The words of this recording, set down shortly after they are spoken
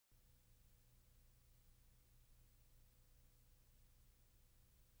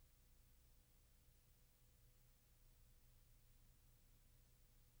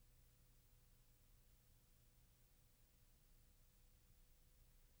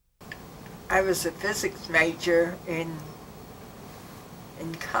I was a physics major in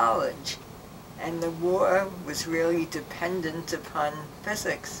college, and the war was really dependent upon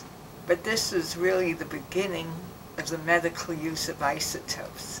physics. But this was really the beginning of the medical use of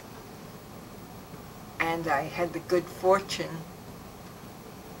isotopes. And I had the good fortune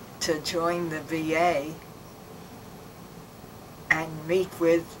to join the VA and meet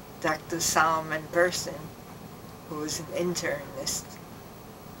with Dr. Solomon Burson, who was an internist.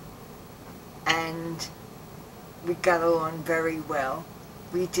 And we got along very well.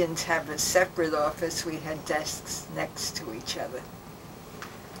 We didn't have a separate office, we had desks next to each other.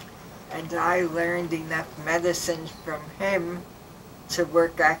 And I learned enough medicine from him to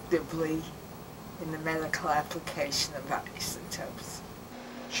work actively in the medical application of isotopes.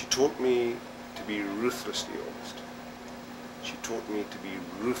 She taught me to be ruthlessly honest. She taught me to be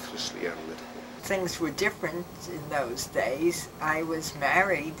ruthlessly analytical. Things were different in those days. I was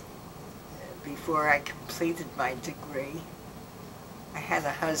married before I completed my degree. I had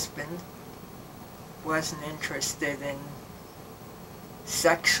a husband, wasn't interested in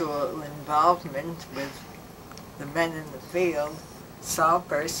sexual involvement with the men in the field. Saul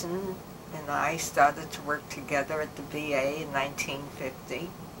Burson and I started to work together at the VA in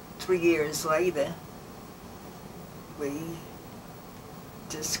 1950. 3 years later, we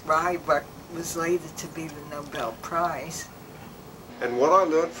described what was later to be the Nobel Prize. And what I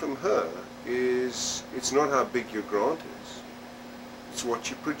learned from her is it's not how big your grant is, it's what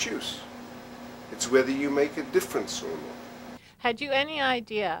you produce. It's whether you make a difference or not. Had you any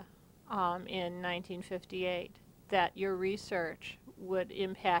idea in 1958 that your research would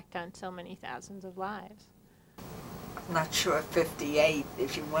impact on so many thousands of lives? I'm not sure 58.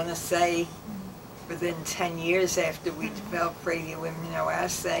 If you want to say within 10 years after we developed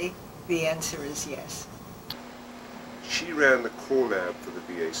radioimmunoassay, the answer is yes. She ran the core lab for the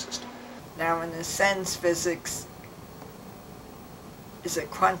VA system. Now, in a sense, physics is a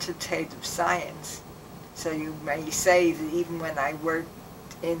quantitative science. So you may say that even when I worked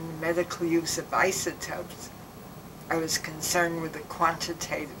in medical use of isotopes, I was concerned with the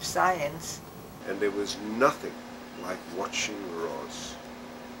quantitative science. And there was nothing like watching Roz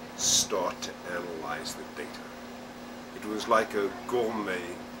start to analyze the data. It was like a gourmet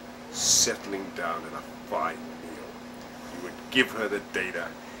settling down in a fine meal. You would give her the data,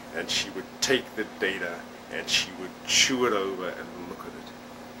 and she would take the data, and she would chew it over and look at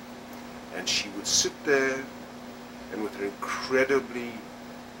it. And she would sit there, and with her incredibly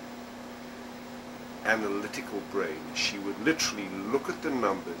analytical brain, she would literally look at the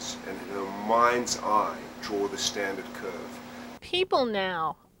numbers and in her mind's eye draw the standard curve. People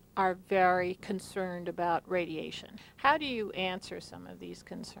now are very concerned about radiation. How do you answer some of these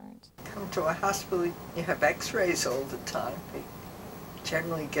concerns? Come to a hospital, you have x-rays all the time. You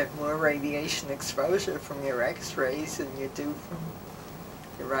generally get more radiation exposure from your x-rays than you do from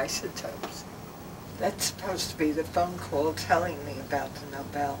your isotopes. That's supposed to be the phone call telling me about the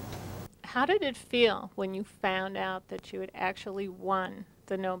Nobel. How did it feel when you found out that you had actually won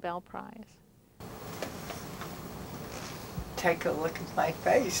the Nobel Prize? Take a look at my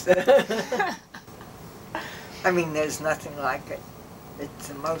face. I mean, there's nothing like it. It's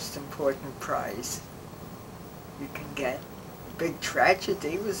the most important prize you can get. The big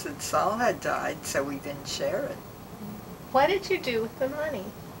tragedy was that Saul had died, so we didn't share it. What did you do with the money?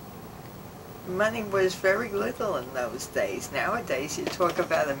 Money was very little in those days. Nowadays, you talk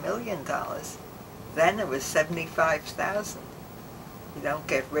about $1 million. Then it was $75,000. You don't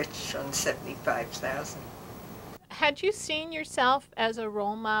get rich on $75,000. Had you seen yourself as a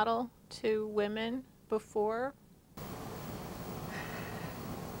role model to women before?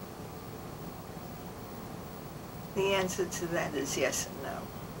 The answer to that is yes and no.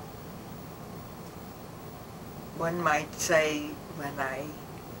 One might say when I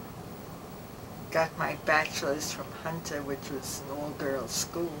got my bachelor's from Hunter, which was an all-girls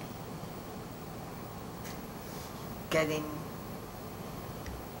school, getting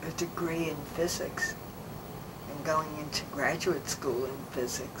a degree in physics and going into graduate school in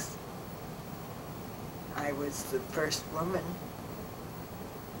physics, I was the first woman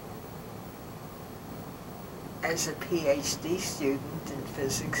as a PhD student in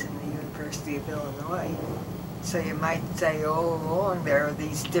physics in the University of Illinois. So you might say all along there are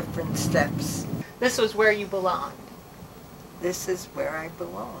these different steps. This was where you belonged. This is where I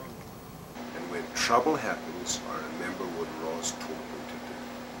belong. And when trouble happens, I remember what Roz taught me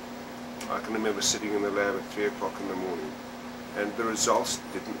to do. I can remember sitting in the lab at 3 o'clock in the morning, and the results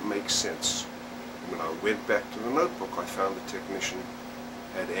didn't make sense. And when I went back to the notebook, I found the technician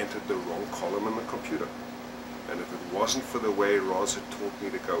had entered the wrong column in the computer. And if it wasn't for the way Roz had taught me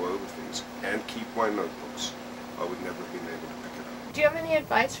to go over things and keep my notebooks, I would never have been able to pick it up. Do you have any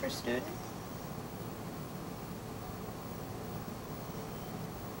advice for students?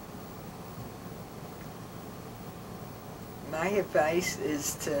 My advice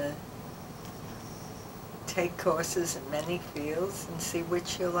is to take courses in many fields and see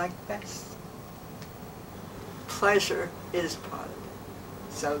which you like best. Pleasure is part of it,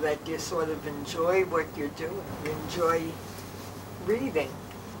 so that you sort of enjoy what you're doing. You enjoy reading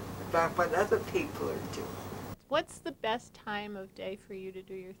about what other people are doing. What's the best time of day for you to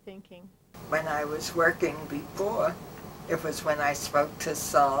do your thinking? When I was working before, it was when I spoke to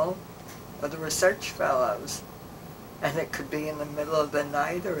Saul or the research fellows. And it could be in the middle of the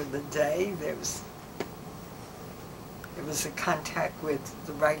night or the day. It was a contact with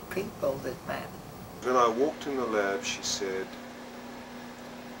the right people that mattered. When I walked in the lab, she said,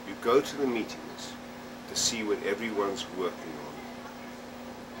 you go to the meetings to see what everyone's working on,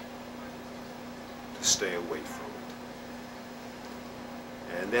 to stay away from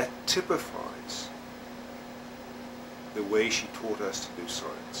it. And that typifies the way she taught us to do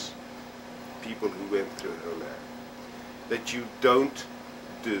science, people who went through her lab. That you don't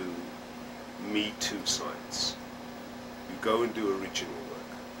do me too science. You go and do original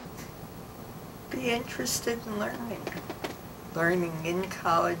work. Be interested in learning. Learning in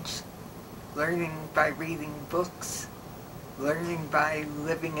college, learning by reading books, learning by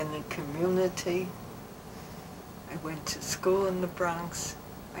living in a community. I went to school in the Bronx.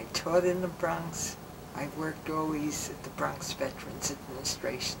 I taught in the Bronx. I worked always at the Bronx Veterans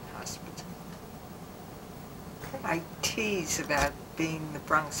Administration Hospital. I tease about being the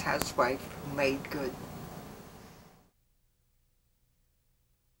Bronx housewife who made good.